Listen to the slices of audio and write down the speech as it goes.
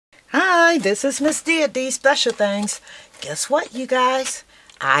Hi, this is Miss D at D Special Things. Guess what, you guys?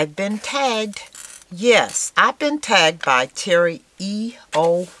 I've been tagged. Yes, I've been tagged by Terry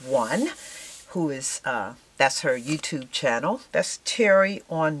E01, who is, that's her YouTube channel. That's Terry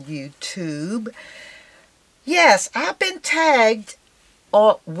on YouTube. Yes, I've been tagged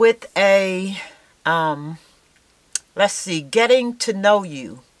with a, let's see, getting to know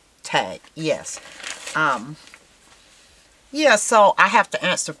you tag. Yes. Yeah, so I have to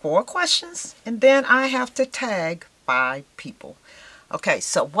answer 4 questions, and then I have to tag 5 people. Okay,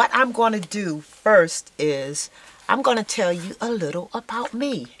 so what I'm going to do first is I'm going to tell you a little about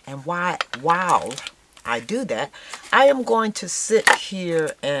me. And while I do that, I am going to sit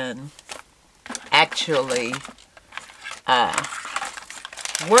here and actually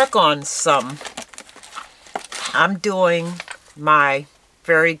work on some. I'm doing my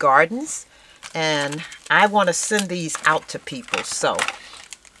fairy gardens, and I want to send these out to people. So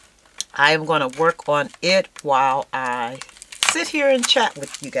I am going to work on it while I sit here and chat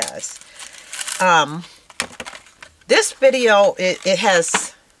with you guys. This video, it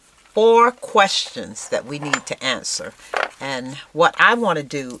has 4 questions that we need to answer. And what I want to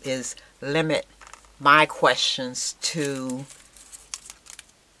do is limit my questions to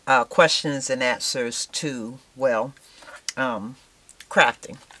questions and answers to, well,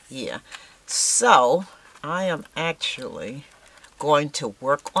 crafting. Yeah. So I am actually going to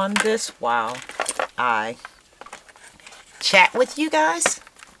work on this while I chat with you guys,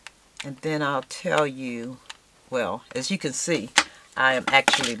 and then I'll tell you, well, as you can see, I am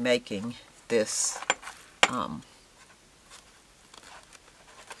actually making this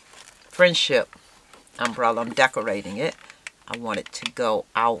friendship umbrella. I'm decorating it. I want it to go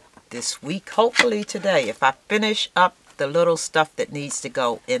out this week, hopefully today, if I finish up the little stuff that needs to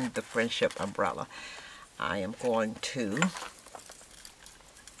go in the friendship umbrella. I am going to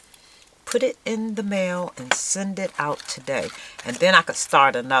put it in the mail and send it out today, and then I could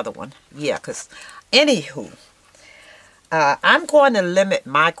start another one. Yeah, because anywho, I'm going to limit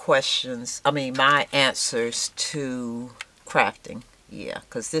my my answers to crafting. Yeah,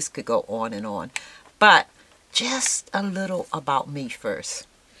 because this could go on and on, but just a little about me first.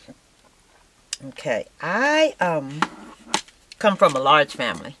 Okay, I come from a large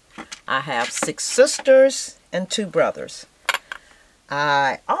family. I have 6 sisters and 2 brothers.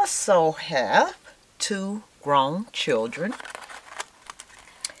 I also have 2 grown children,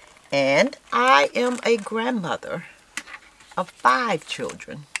 and I am a grandmother of 5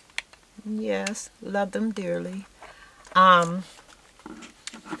 children. Yes, love them dearly. I've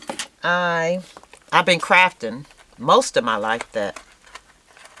been crafting most of my life that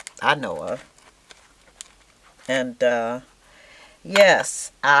I know of. And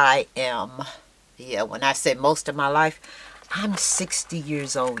yes, I am. Yeah, when I say most of my life, I'm 60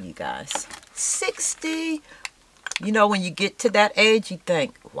 years old, you guys. 60. You know, when you get to that age, you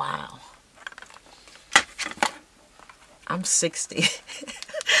think, wow, I'm 60.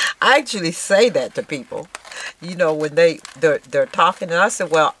 I actually say that to people, you know, when they're talking, and I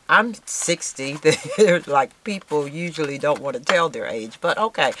said, well, I'm 60. They're like, people usually don't want to tell their age, but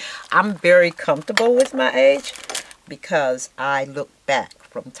okay, I'm very comfortable with my age because I look back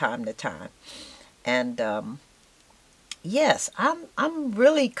from time to time, and yes, I'm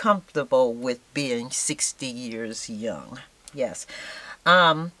really comfortable with being 60 years young. Yes,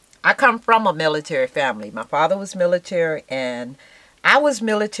 I come from a military family. My father was military, and I was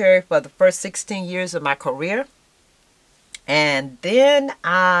military for the first 16 years of my career. And then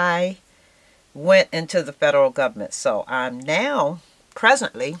I went into the federal government. So I'm now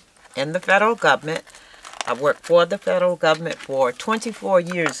presently in the federal government. I worked for the federal government for 24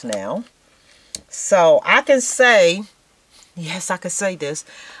 years now. So I can say, yes, I can say this,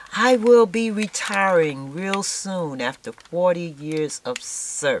 I will be retiring real soon after 40 years of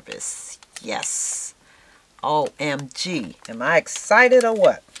service. Yes. OMG. Am I excited or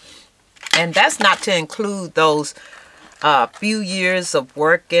what? And that's not to include those few years of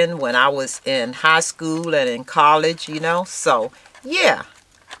working when I was in high school and in college, you know. So, yeah.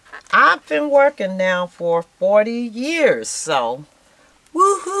 I've been working now for 40 years. So,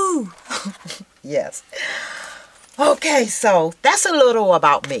 woohoo. Yes. Okay, so that's a little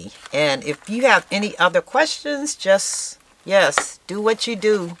about me. And if you have any other questions, just, yes, do what you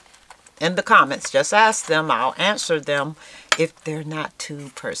do in the comments. Just ask them. I'll answer them if they're not too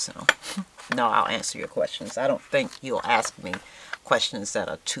personal. No, I'll answer your questions. I don't think you'll ask me questions that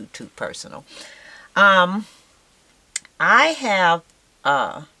are too personal. I have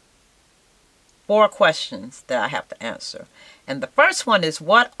 4 questions that I have to answer. And the first one is,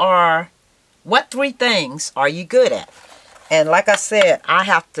 what 3 things are you good at? And like I said, I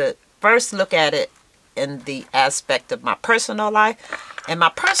have to first look at it in the aspect of my personal life. In my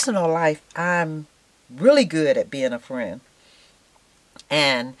personal life, I'm really good at being a friend.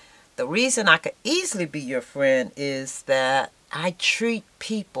 And the reason I could easily be your friend is that I treat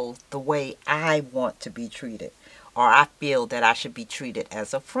people the way I want to be treated, or I feel that I should be treated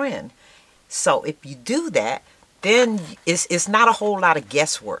as a friend. So if you do that, then it's not a whole lot of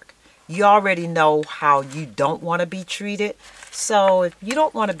guesswork. You already know how you don't want to be treated. So if you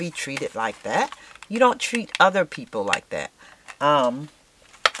don't want to be treated like that, you don't treat other people like that.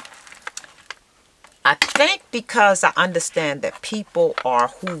 I think because I understand that people are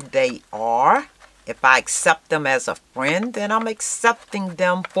who they are, if I accept them as a friend, then I'm accepting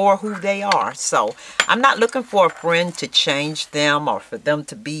them for who they are. So I'm not looking for a friend to change them or for them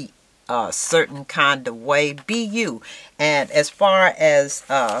to be a certain kind of way. Be you. And as far as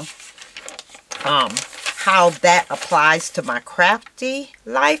how that applies to my crafty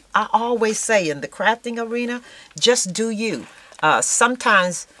life, I always say in the crafting arena, just do you.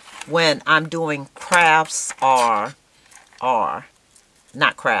 Sometimes when I'm doing crafts or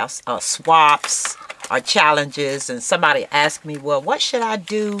not crafts, swaps or challenges, and somebody asks me, well, what should I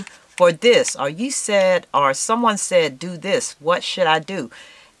do for this? Or you said, or someone said, do this. What should I do?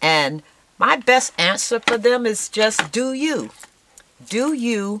 And my best answer for them is just do you. Do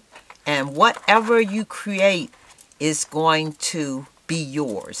you, and whatever you create is going to be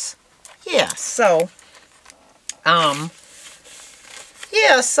yours. Yeah, so,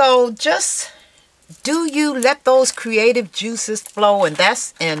 so just do you, let those creative juices flow. And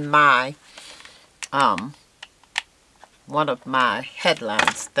that's in my, one of my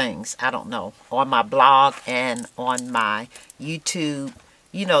headlines things, I don't know, on my blog and on my YouTube,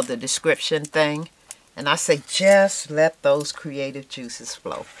 you know, the description thing. And I say, just let those creative juices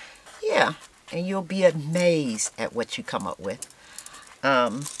flow. Yeah, and you'll be amazed at what you come up with.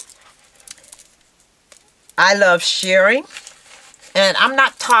 I love sharing. And I'm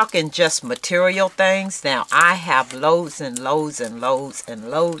not talking just material things. Now, I have loads and loads and loads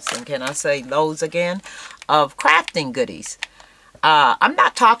and loads, and can I say loads again, of crafting goodies. I'm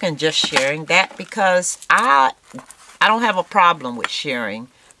not talking just sharing that, because I don't have a problem with sharing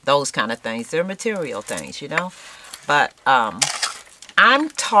those kind of things. They're material things, you know. But I'm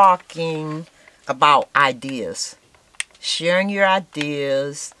talking about ideas. Sharing your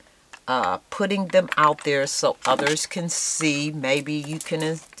ideas. Putting them out there so others can see. Maybe you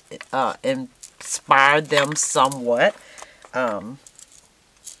can inspire them somewhat.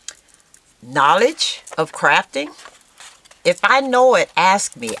 Knowledge of crafting. If I know it,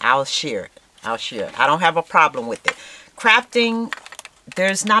 ask me. I'll share it. I'll share it. I don't have a problem with it. Crafting,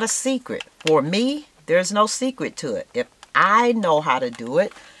 there's not a secret. For me, there's no secret to it. If I know how to do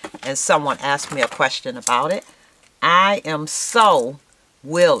it and someone asks me a question about it, I am so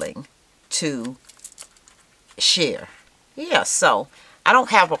willing to share. Yeah, so I don't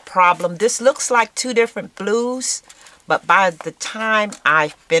have a problem. This looks like two different blues, but by the time I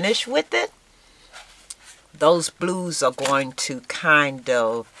finish with it, those blues are going to kind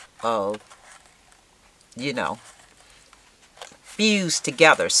of you know, fuse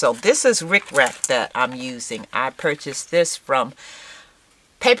together. So this is Rick Rack that I'm using. I purchased this from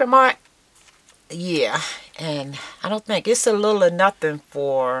Paper Mart. Yeah, and I don't think it's a little or nothing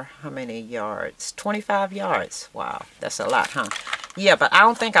for how many yards? 25 yards. Wow, that's a lot, huh? Yeah, but I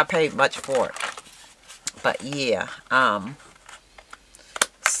don't think I paid much for it. But yeah,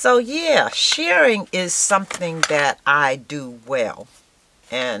 so yeah, sharing is something that I do well.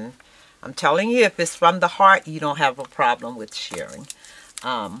 And I'm telling you, if it's from the heart, you don't have a problem with sharing.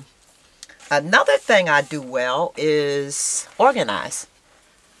 Another thing I do well is organize.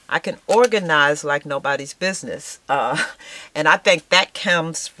 I can organize like nobody's business. And I think that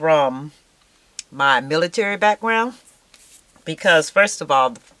comes from my military background. Because first of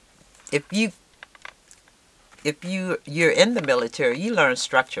all, if you're in the military, you learn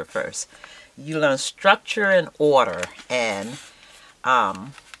structure first. You learn structure and order. And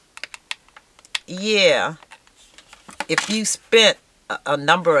yeah, if you spent a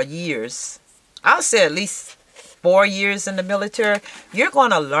number of years, I'll say at least 4 years in the military, you're going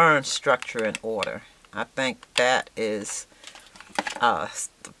to learn structure and order. I think that is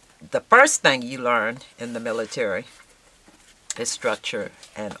the first thing you learn in the military is structure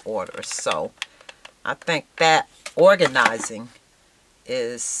and order. So I think that organizing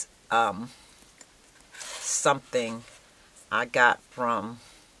is something I got from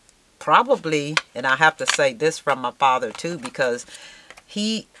probably, and I have to say this from my father too, because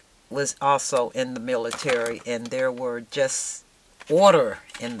he was also in the military, and there were just order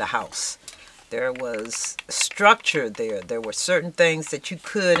in the house. There was structure there. There were certain things that you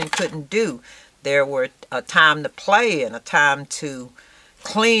could and couldn't do. There were a time to play and a time to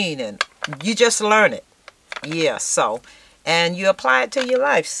clean, and you just learn it. Yeah, so, and you apply it to your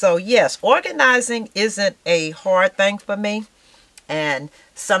life. So yes, organizing isn't a hard thing for me. And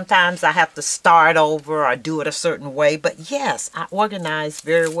sometimes I have to start over or do it a certain way. But yes, I organize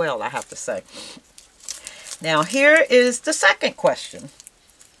very well, I have to say. Now here is the second question.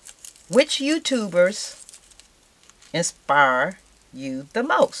 Which YouTubers inspire you the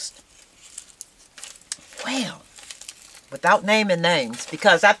most? Well, without naming names,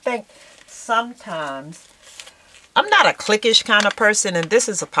 because I think sometimes I'm not a cliquish kind of person, and this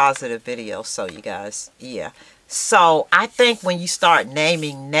is a positive video, so you guys, yeah. So I think when you start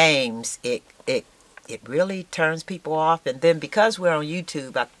naming names, it really turns people off. And then because we're on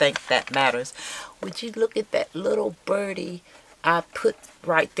YouTube, I think that matters. Would you look at that little birdie I put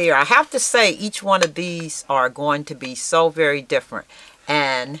right there? I have to say each one of these are going to be so very different.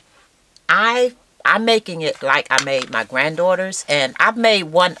 And I'm making it like I made my granddaughters. And I've made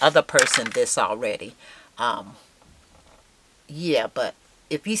one other person this already. Yeah, but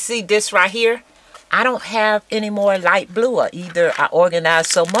if you see this right here, I don't have any more light blue. Or either I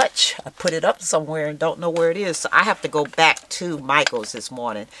organized so much, I put it up somewhere and don't know where it is. So I have to go back to Michael's this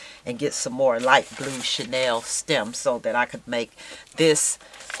morning and get some more light blue Chanel stems so that I could make this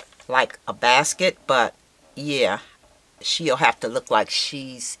like a basket. But yeah, she'll have to look like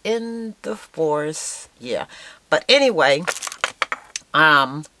she's in the forest. Yeah. But anyway,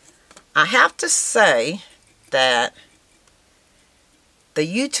 I have to say that the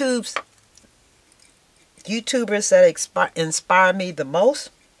YouTubers that inspire me the most,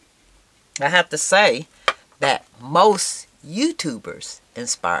 I have to say that most YouTubers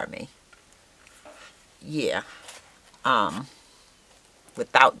inspire me. Yeah.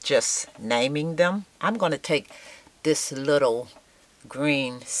 Without just naming them, I'm going to take this little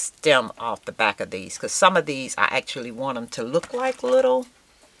green stem off the back of these, because some of these I actually want them to look like little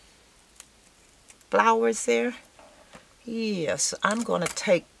flowers there. Yes, I'm going to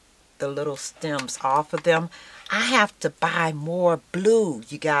take the little stems off of them. I have to buy more blue,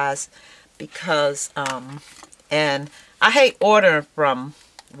 you guys, because and I hate ordering from,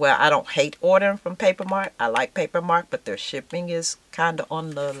 well, I don't hate ordering from Paper Mart. I like Paper Mart, but their shipping is kind of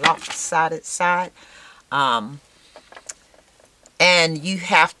on the lopsided side. And you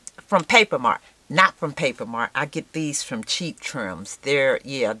have from Paper Mart, not from Paper Mart. I get these from Cheap Trims. Their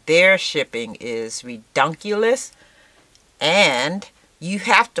shipping is redunculous, and you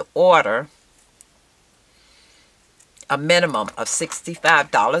have to order a minimum of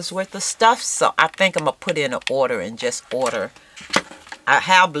 $65 worth of stuff. So I think I'm going to put in an order and just order. I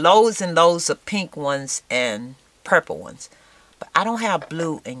have loads and loads of pink ones and purple ones, but I don't have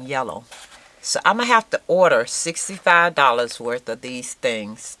blue and yellow. So I'm going to have to order $65 worth of these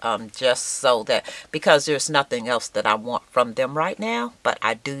things just so that, because there's nothing else that I want from them right now. But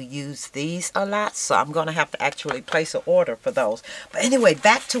I do use these a lot, so I'm going to have to actually place an order for those. But anyway,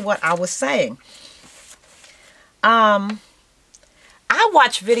 back to what I was saying. I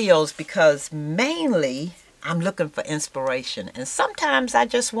watch videos because mainly I'm looking for inspiration. And sometimes I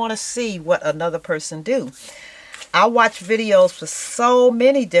just want to see what another person do. I watch videos for so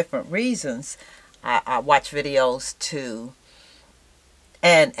many different reasons. I watch videos to,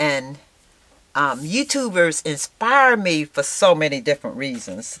 and YouTubers inspire me for so many different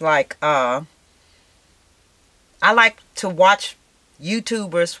reasons. Like, I like to watch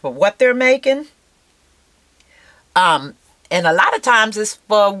YouTubers for what they're making. And a lot of times it's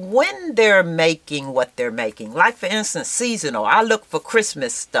for when they're making what they're making. Like, for instance, seasonal. I look for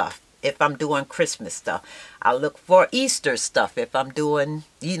Christmas stuff if I'm doing Christmas stuff. I look for Easter stuff if I'm doing,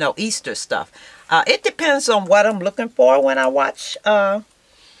 you know, Easter stuff. It depends on what I'm looking for when I watch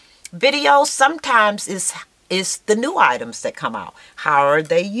videos. Sometimes it's the new items that come out. How are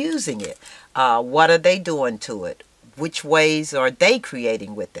they using it? What are they doing to it? Which ways are they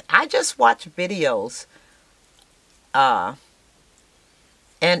creating with it? I just watch videos. And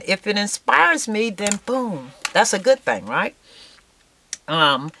if it inspires me, then boom, that's a good thing, right?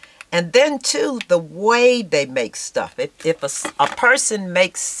 And then too, the way they make stuff. If a person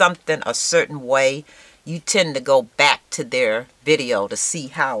makes something a certain way, you tend to go back to their video to see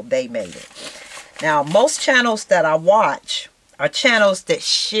how they made it. Now, most channels that I watch are channels that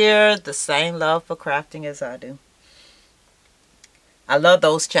share the same love for crafting as I do. I love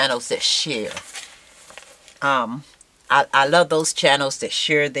those channels that share. I love those channels that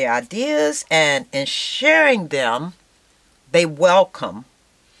share their ideas, and in sharing them, they welcome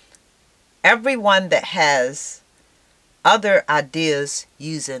everyone that has other ideas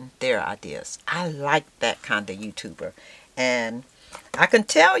using their ideas. I like that kind of YouTuber. And I can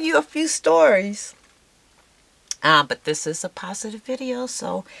tell you a few stories. But this is a positive video,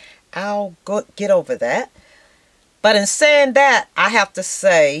 so I'll get over that. But in saying that, I have to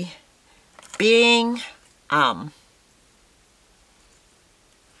say, being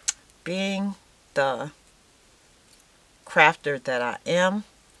the crafter that I am,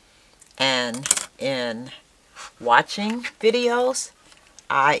 and in watching videos,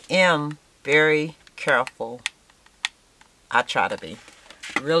 I am very careful. I try to be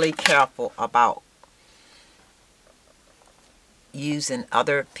really careful about using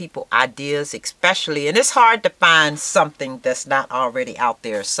other people's ideas, especially, and it's hard to find something that's not already out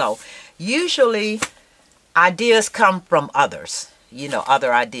there. So usually ideas come from others, you know,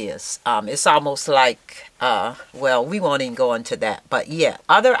 other ideas. It's almost like, well, we won't even go into that, but yeah,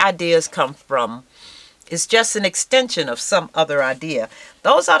 other ideas come from, it's just an extension of some other idea.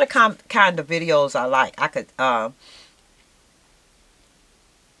 Those are the kind of videos I like.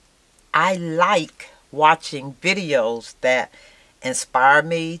 I like watching videos that inspire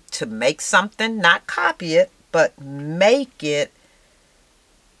me to make something, not copy it, but make it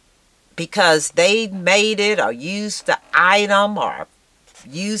because they made it or used the item or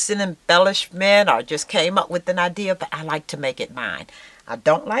used an embellishment or just came up with an idea, but I like to make it mine. I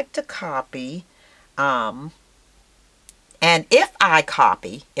don't like to copy. And if I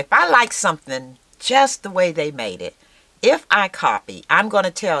copy, if I like something just the way they made it, if I copy, I'm going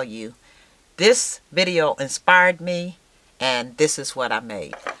to tell you, this video inspired me, and this is what I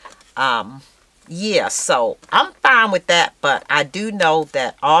made. Yeah, so I'm fine with that, but I do know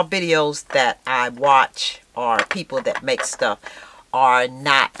that all videos that I watch or people that make stuff are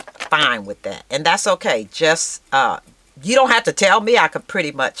not fine with that. And that's okay. Just, you don't have to tell me. I could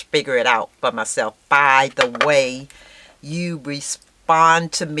pretty much figure it out for myself by the way you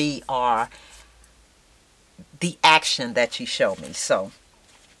respond to me or the action that you show me. So,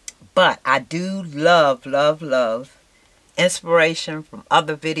 but I do love, love, love inspiration from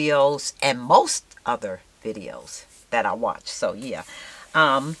other videos and most other videos that I watch. So yeah.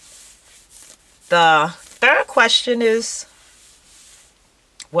 The third question is,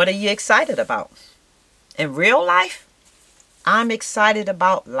 what are you excited about? In real life, I'm excited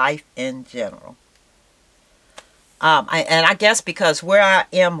about life in general. And I guess because where I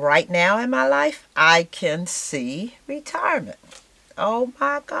am right now in my life, I can see retirement. Oh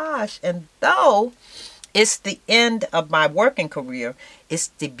my gosh. And though it's the end of my working career, it's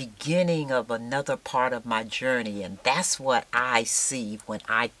the beginning of another part of my journey. And that's what I see when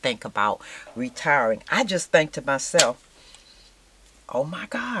I think about retiring. I just think to myself, oh my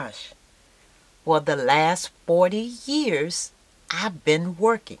gosh, well, the last 40 years, I've been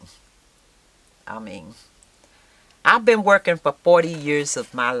working. I mean, I've been working for 40 years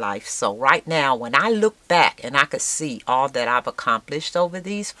of my life. So right now, when I look back and I could see all that I've accomplished over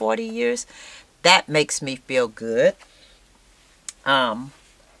these 40 years, that makes me feel good. I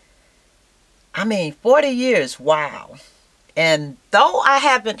mean, 40 years, wow. And though I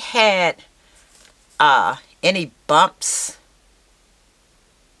haven't had any bumps,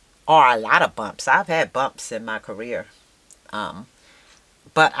 or a lot of bumps, I've had bumps in my career.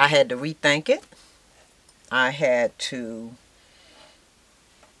 But I had to rethink it. I had to,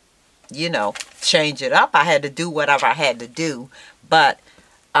 you know, change it up. I had to do whatever I had to do. But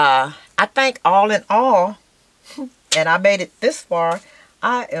I think all in all, and I made it this far,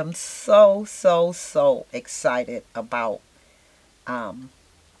 I am so, so, so excited about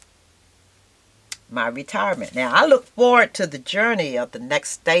my retirement. Now, I look forward to the journey of the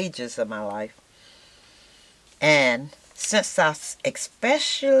next stages of my life. And since I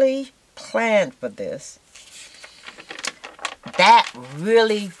especially planned for this, that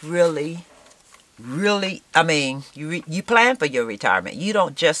really, I mean, you plan for your retirement. You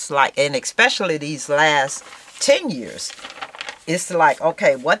don't just like, and especially these last 10 years, it's like,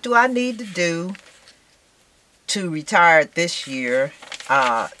 okay, what do I need to do to retire this year?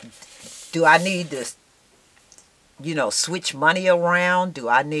 Do I need to, you know, switch money around? Do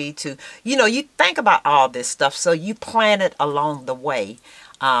I need to, you know, you think about all this stuff, so you plan it along the way.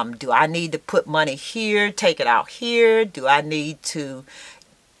 Do I need to put money here, take it out here? Do I need to,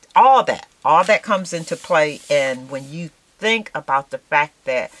 all that comes into play. And when you think about the fact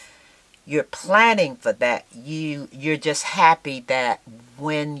that you're planning for that, you're just happy that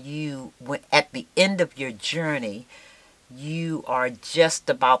when at the end of your journey, you are just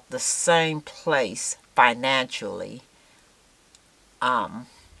about the same place financially,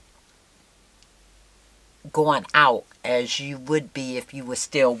 going out as you would be if you were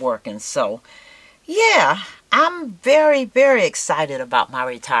still working. So yeah, I'm very, very excited about my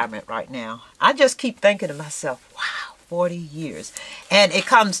retirement right now. I just keep thinking to myself, wow, 40 years. And it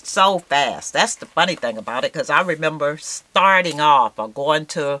comes so fast. That's the funny thing about it, because I remember starting off or going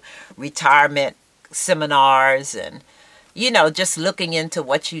to retirement seminars and, you know, just looking into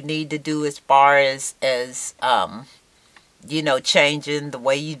what you need to do as far as you know, changing the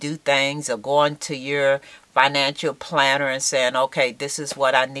way you do things, or going to your financial planner and saying, okay, this is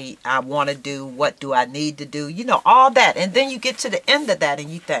what I need, I want to do, what do I need to do, you know, all that. And then you get to the end of that and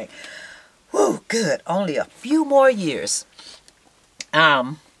you think, whew, good, only a few more years.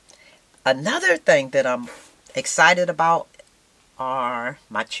 Another thing that I'm excited about are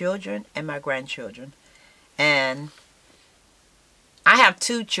my children and my grandchildren. And I have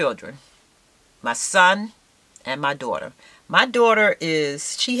two children, my son and my daughter. My daughter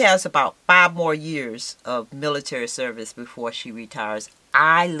she has about 5 more years of military service before she retires.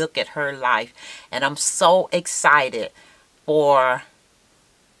 I look at her life and I'm so excited for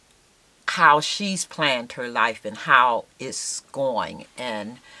how she's planned her life and how it's going,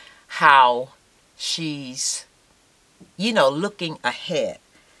 and how she's, you know, looking ahead.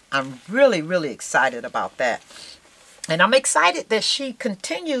 I'm really, really excited about that. And I'm excited that she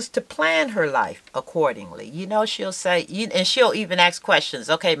continues to plan her life accordingly. You know, she'll say, and she'll even ask questions.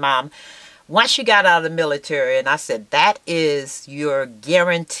 Okay, Mom, once you got out of the military, and I said, that is your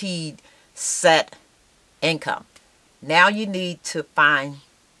guaranteed set income. Now you need to find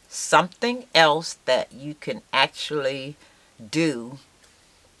something else that you can actually do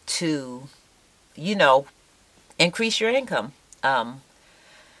to, you know, increase your income.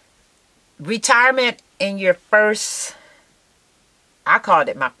 Retirement in your first, I called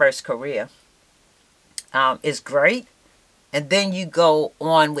it my first career, is great. And then you go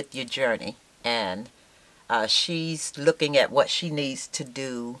on with your journey. And she's looking at what she needs to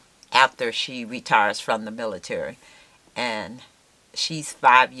do after she retires from the military. And she's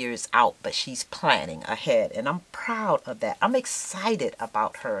 5 years out, but she's planning ahead. And I'm proud of that. I'm excited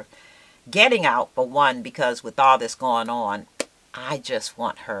about her getting out, for one, because with all this going on, I just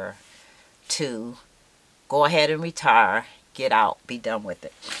want her to go ahead and retire, get out, be done with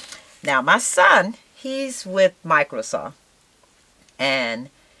it. Now, my son, he's with Microsoft. And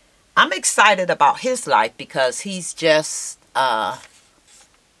I'm excited about his life because he's just,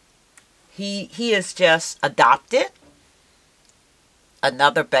 he is just adopted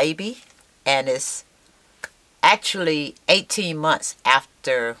another baby, and it's actually 18 months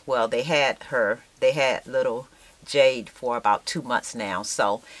after, well, they had little Jade for about 2 months now.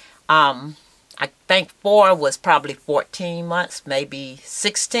 So, I think 4 was probably 14 months, maybe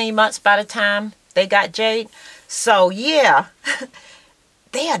 16 months by the time they got Jade. So, yeah,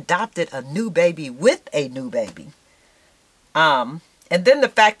 they adopted a new baby with a new baby. And then the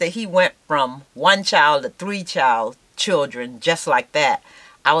fact that he went from 1 child to 3 children just like that,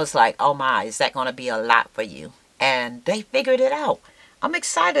 I was like, oh my, is that going to be a lot for you? And they figured it out. I'm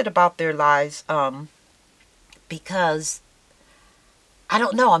excited about their lives because, I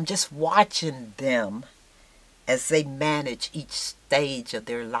don't know, I'm just watching them as they manage each stage of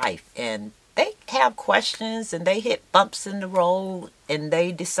their life. And they have questions and they hit bumps in the road and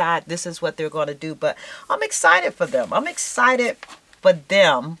they decide this is what they're going to do. But I'm excited for them. I'm excited for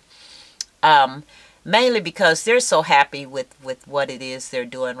them mainly because they're so happy with what it is they're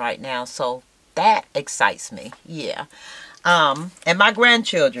doing right now. So that excites me. Yeah. And my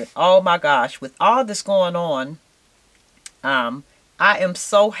grandchildren, oh my gosh, with all this going on, I am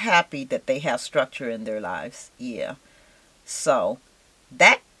so happy that they have structure in their lives. Yeah. So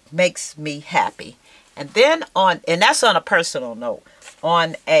that makes me happy. And then and that's on a personal note,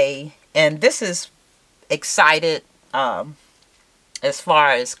 and this is excited, as far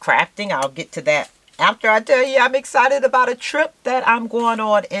as crafting. I'll get to that after I tell you I'm excited about a trip that I'm going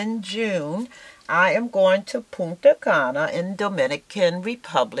on in June. I am going to Punta Cana in Dominican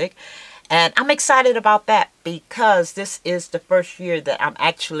Republic. And I'm excited about that because this is the first year that I'm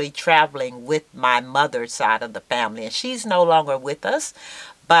actually traveling with my mother's side of the family. And she's no longer with us.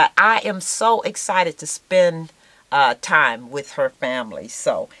 But I am so excited to spend time with her family.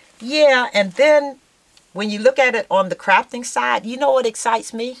 So, yeah. And then when you look at it on the crafting side, you know what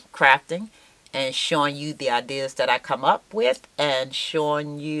excites me? Crafting. And showing you the ideas that I come up with. And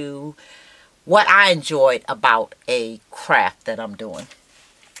showing you what I enjoyed about a craft that I'm doing.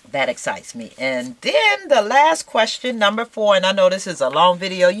 That excites me. And then the last question, number 4, and I know this is a long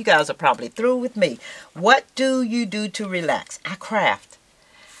video. You guys are probably through with me. What do you do to relax? I craft.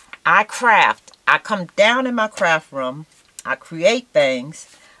 I craft. I come down in my craft room. I create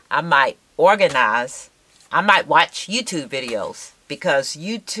things. I might organize. I might watch YouTube videos because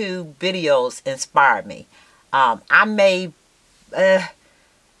YouTube videos inspire me. I may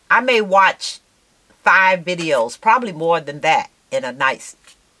watch 5 videos, probably more than that, in a night's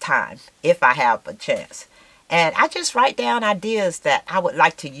time if I have a chance. And I just write down ideas that I would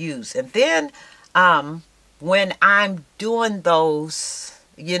like to use. And then when I'm doing those,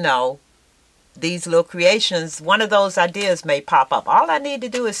 you know, these little creations, one of those ideas may pop up. All I need to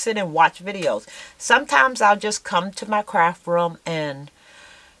do is sit and watch videos. Sometimes I'll just come to my craft room and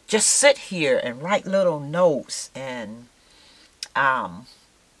just sit here and write little notes and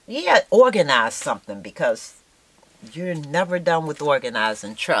yeah, organize something, because you're never done with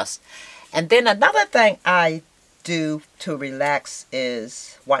organizing. Trust. And then another thing I do to relax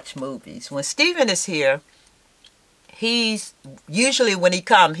is watch movies. When Steven is here, he's usually, when he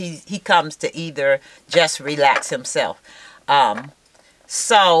comes to either just relax himself.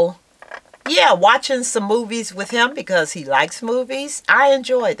 So yeah, watching some movies with him because he likes movies, I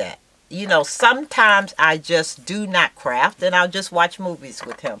enjoy that. You know, sometimes I just do not craft and I'll just watch movies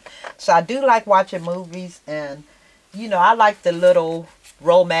with him. So I do like watching movies, and you know, I like the little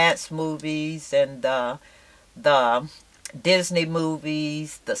romance movies and the Disney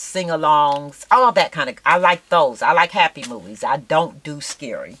movies, the sing-alongs, all that kind of, I like those. I like happy movies. I don't do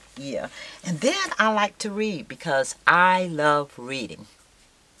scary. Yeah. And then I like to read because I love reading.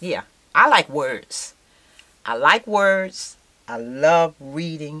 Yeah. I like words. I like words. I love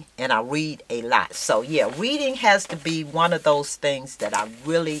reading, and I read a lot. So yeah, reading has to be one of those things that I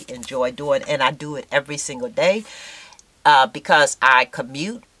really enjoy doing, and I do it every single day because I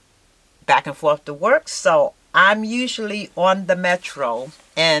commute back and forth to work. So I'm usually on the metro,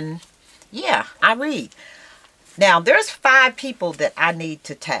 and yeah, I read. Now, there's 5 people that I need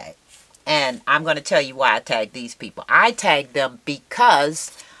to tag, and I'm going to tell you why I tag these people. I tag them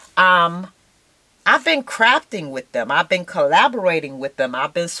because I've been crafting with them. I've been collaborating with them.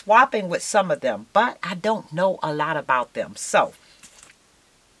 I've been swapping with some of them, but I don't know a lot about them. So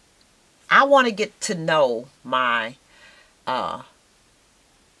I want to get to know my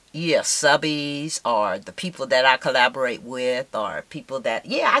subbies, or the people that I collaborate with, or people that,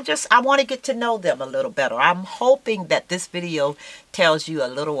 yeah, I want to get to know them a little better. I'm hoping that this video tells you a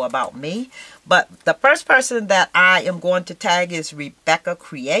little about me. But the first person that I am going to tag is Rebecca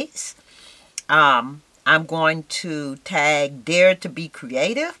Creates. I'm going to tag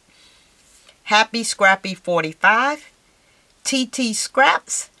DareToBeCreative, Happy Scrappy 45, TT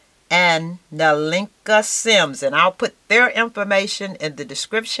Scraps, and Nalinka Sims. And I'll put their information in the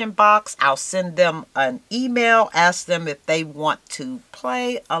description box. I'll send them an email, ask them if they want to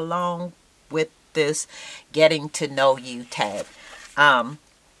play along with this getting to know you tag. I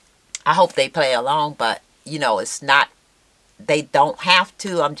hope they play along, but you know, it's not, they don't have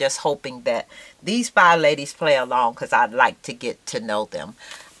to. I'm just hoping that these 5 ladies play along because I'd like to get to know them.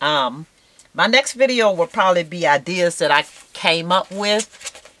 My next video will probably be ideas that I came up with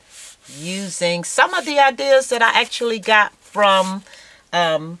using some of the ideas that I actually got from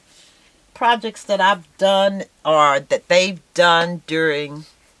projects that I've done, or that they've done during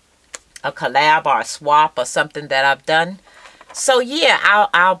a collab or a swap or something that I've done. So yeah,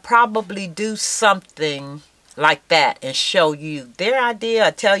 I'll probably do something like that and show you their idea,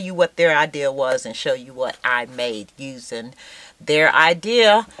 or tell you what their idea was and show you what I made using their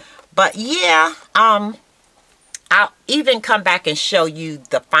idea. But yeah, I'll even come back and show you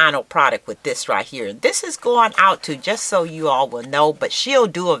the final product with this right here. This is going out to, just so you all will know, but she'll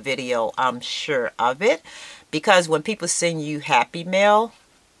do a video, I'm sure of it, because when people send you happy mail,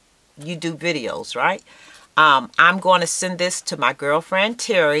 you do videos, right? I'm going to send this to my girlfriend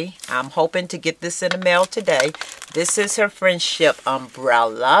Terry. I'm hoping to get this in the mail today. This is her friendship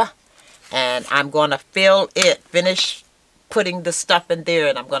umbrella, and I'm going to finish putting the stuff in there,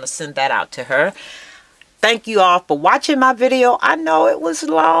 and I'm going to send that out to her. Thank you all for watching my video. I know it was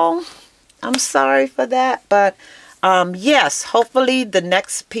long. I'm sorry for that, but yes, hopefully the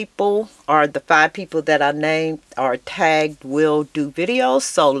next people, or the 5 people that I named or tagged, will do videos.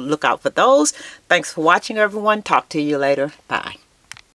 So look out for those. Thanks for watching, everyone. Talk to you later. Bye.